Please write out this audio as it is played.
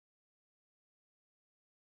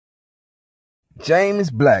James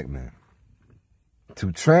Blackman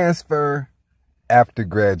to transfer after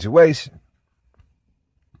graduation.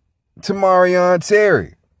 Tamarion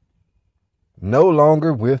Terry, no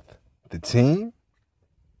longer with the team.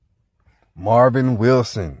 Marvin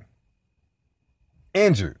Wilson,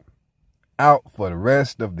 injured, out for the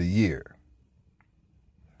rest of the year.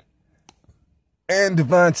 And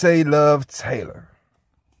Devontae Love Taylor,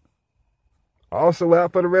 also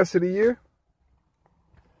out for the rest of the year.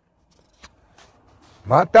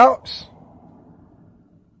 My thoughts?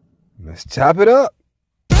 Let's chop it up.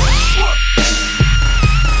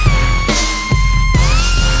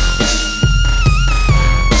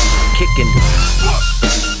 Kicking.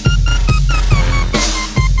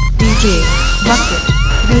 DJ Bucket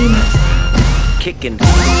Remix. Kicking.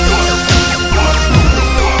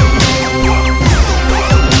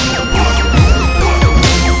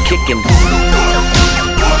 Kicking.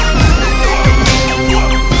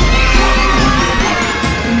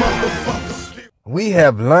 We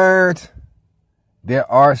have learned there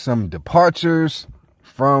are some departures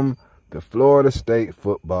from the Florida State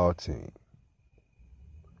football team.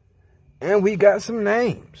 And we got some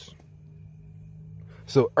names.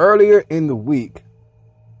 So earlier in the week,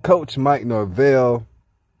 Coach Mike Norvell,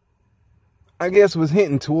 I guess, was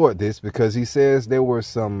hinting toward this because he says there were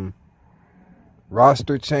some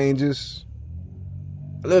roster changes,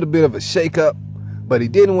 a little bit of a shakeup, but he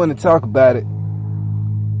didn't want to talk about it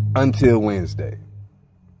until Wednesday.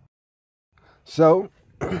 So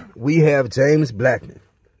we have James Blackman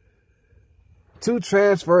to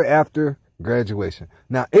transfer after graduation.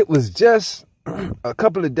 Now, it was just a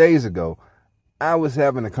couple of days ago, I was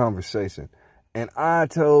having a conversation, and I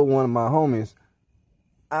told one of my homies,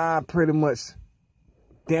 I pretty much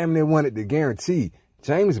damn near wanted to guarantee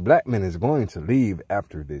James Blackman is going to leave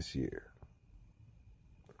after this year.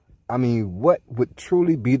 I mean, what would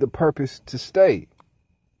truly be the purpose to stay?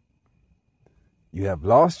 You have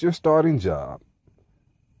lost your starting job.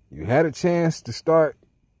 You had a chance to start,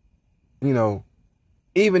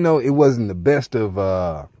 even though it wasn't the best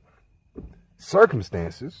of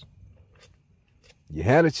circumstances, you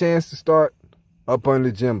had a chance to start up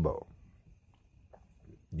under Jimbo.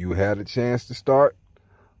 You had a chance to start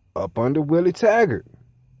up under Willie Taggart.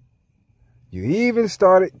 You even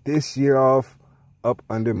started this year off up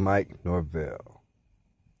under Mike Norvell.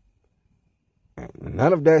 And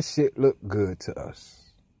none of that shit looked good to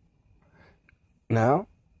us. Now,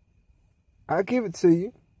 I give it to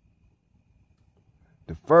you.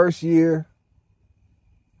 The first year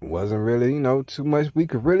wasn't really, too much we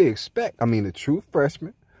could really expect. I mean, a true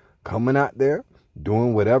freshman coming out there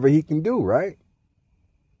doing whatever he can do, right?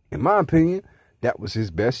 In my opinion, that was his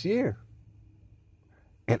best year.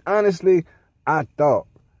 And honestly, I thought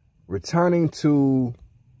returning to,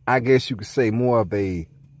 I guess you could say, more of a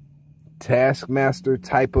taskmaster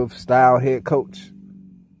type of style head coach,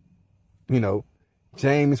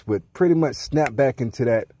 James would pretty much snap back into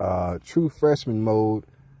that true freshman mode,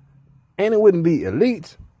 and it wouldn't be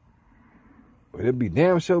elite, but it'd be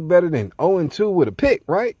damn sure better than 0-2 with a pick,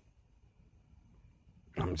 right?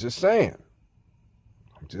 I'm just saying.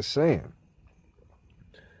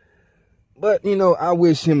 But, I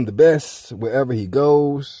wish him the best wherever he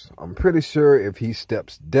goes. I'm pretty sure if he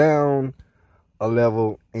steps down a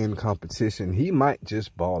level in competition, he might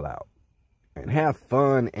just ball out and have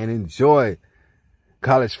fun and enjoy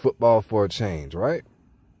college football for a change, right?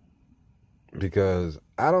 Because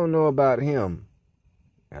I don't know about him,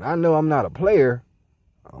 and I know I'm not a player.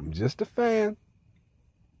 I'm just a fan,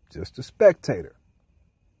 just a spectator.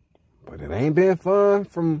 But it ain't been fun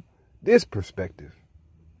from this perspective.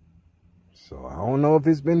 So I don't know if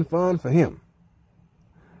it's been fun for him.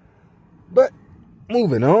 But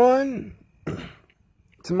moving on,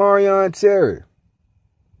 Tamarion Terry.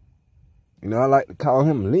 I like to call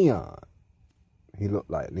him Leon. He looked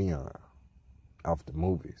like Leon off the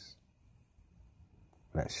movies.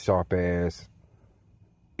 That sharp ass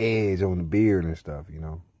edge on the beard and stuff,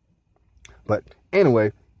 But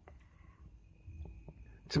anyway,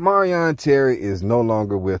 Tamarion Terry is no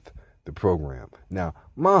longer with the program. Now,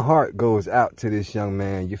 my heart goes out to this young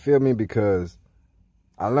man, you feel me? Because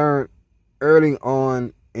I learned early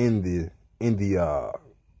on in the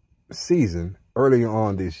season, earlier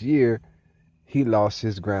on this year, he lost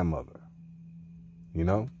his grandmother.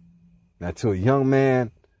 Now, to a young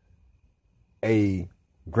man, a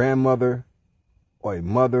grandmother or a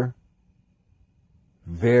mother,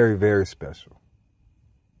 very, very special.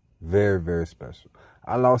 Very, very special.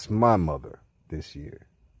 I lost my mother this year.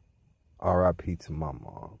 R.I.P. to my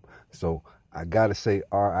mom. So I got to say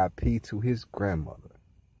R.I.P. to his grandmother.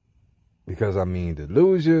 Because, to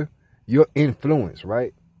lose your influence,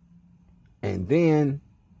 right? and then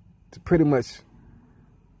to pretty much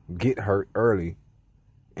get hurt early,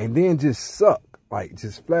 and then just suck, like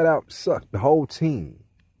just flat out suck the whole team.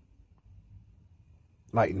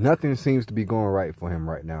 Like nothing seems to be going right for him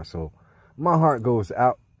right now. So my heart goes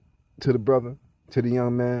out to the brother, to the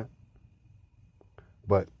young man.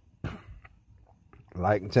 But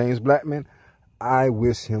like James Blackman, I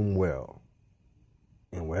wish him well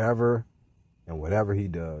in whatever he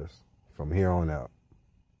does from here on out.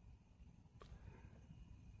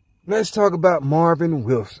 Let's talk about Marvin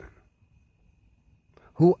Wilson,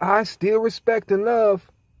 who I still respect and love,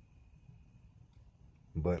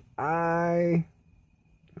 but I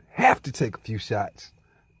have to take a few shots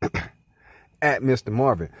at Mr.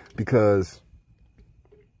 Marvin because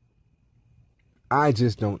I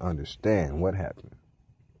just don't understand what happened.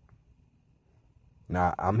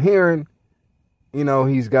 Now, I'm hearing,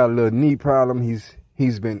 he's got a little knee problem.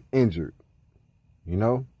 He's been injured,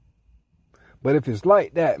 But if it's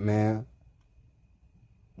like that, man,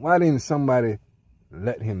 why didn't somebody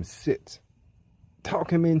let him sit?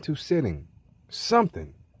 Talk him into sitting.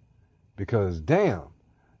 Something. Because, damn,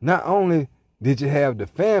 not only did you have the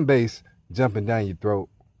fan base jumping down your throat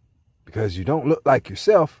because you don't look like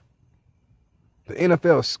yourself, the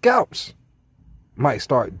NFL scouts might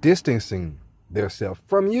start distancing themselves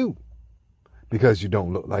from you because you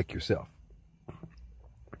don't look like yourself.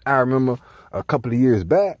 I remember a couple of years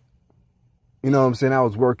back, I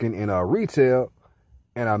was working in retail,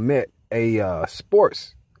 and I met a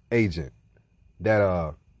sports agent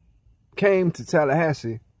that came to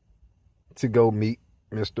Tallahassee to go meet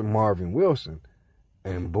Mr. Marvin Wilson.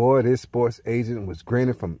 And boy, this sports agent was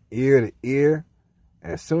grinning from ear to ear.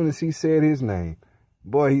 And as soon as he said his name,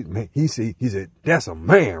 boy, he said, "That's a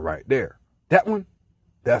man right there. That one,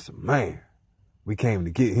 that's a man. We came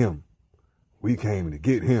to get him. We came to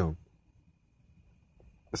get him."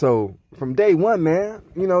 So from day one, man,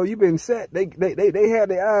 you've been set. They had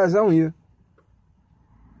their eyes on you.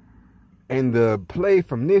 And the play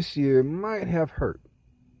from this year might have hurt.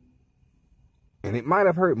 And it might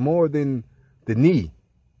have hurt more than the knee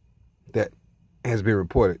that has been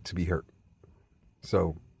reported to be hurt.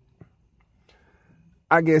 So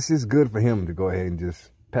I guess it's good for him to go ahead and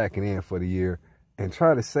just pack it in for the year and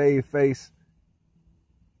try to save face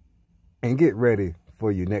and get ready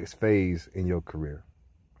for your next phase in your career.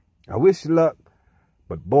 I wish you luck,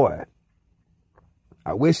 but boy,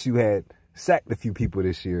 I wish you had sacked a few people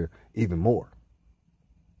this year even more.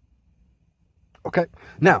 Okay,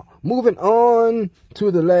 now moving on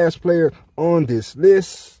to the last player on this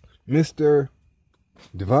list, Mr.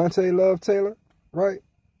 Devontae Love Taylor, right?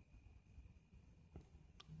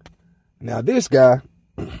 Now this guy,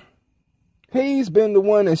 he's been the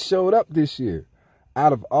one that showed up this year.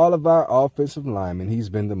 Out of all of our offensive linemen, he's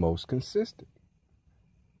been the most consistent.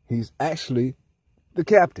 He's actually the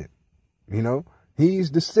captain,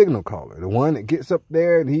 He's the signal caller, the one that gets up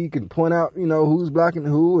there and he can point out, who's blocking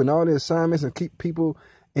who and all the assignments and keep people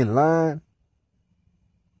in line.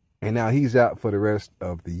 And now he's out for the rest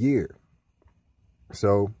of the year.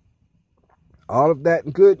 So all of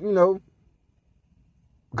that good,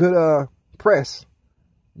 good press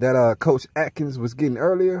that Coach Atkins was getting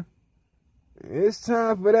earlier. It's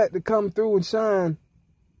time for that to come through and shine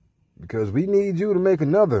because we need you to make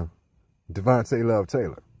another Devontae Love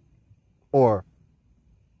Taylor. Or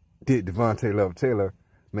did Devontae Love Taylor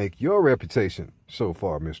make your reputation so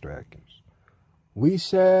far, Mr. Atkins? We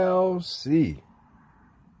shall see.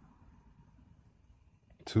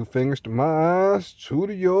 2 fingers to my eyes, 2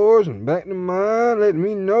 to yours, and back to mine, letting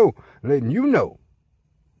you know.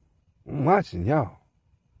 I'm watching y'all.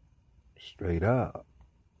 Straight up.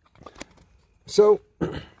 So,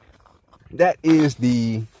 that is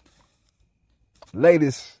the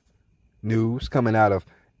latest news coming out of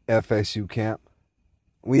FSU camp.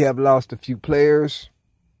 We have lost a few players,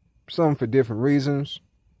 some for different reasons,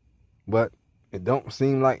 but it don't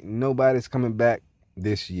seem like nobody's coming back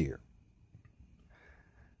this year.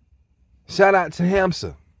 Shout out to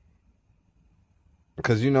Hamza,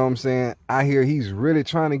 because I hear he's really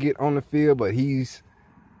trying to get on the field, but he's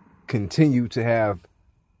continued to have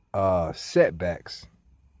setbacks.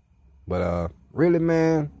 But really,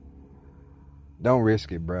 man, don't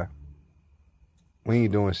risk it, bruh. We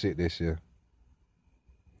ain't doing shit this year.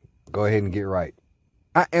 Go ahead and get right.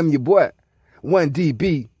 I am your boy,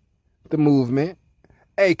 1DB, the movement,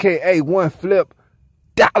 a.k.a. One Flip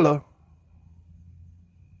Dollar.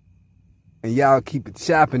 And y'all keep it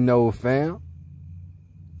chopping, though, fam.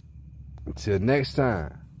 Until next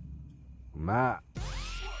time,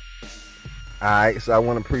 Alright, so I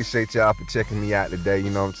want to appreciate y'all for checking me out today.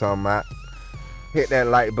 You know what I'm talking about? Hit that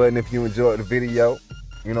like button if you enjoyed the video.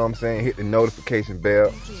 You know what I'm saying? Hit the notification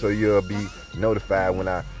bell so you'll be notified when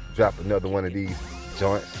I drop another one of these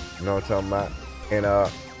joints. You know what I'm talking about?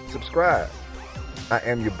 And subscribe. I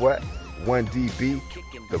am your boy, 1DB,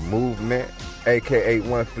 the movement, aka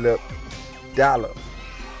One Flip Dollar.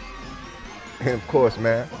 And of course,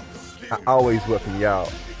 man, I always welcome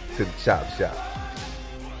y'all to the chop shop.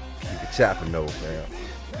 Keep it chopping though, man.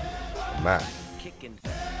 My.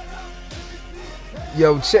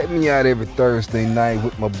 Yo, check me out every Thursday night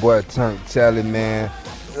with my boy Turk Tally, man.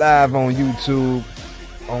 Live on YouTube,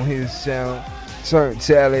 on his channel, Turk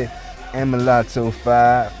Tally and Mulatto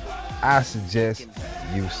 5. I suggest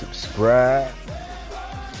you subscribe.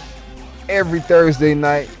 Every Thursday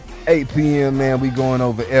night, 8 p.m., man, we going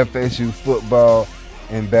over FSU football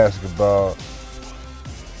and basketball.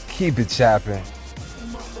 Keep it chopping.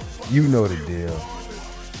 You know the deal.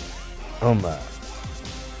 Oh my.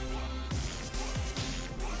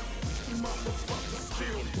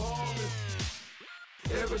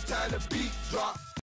 Every time the beat drop.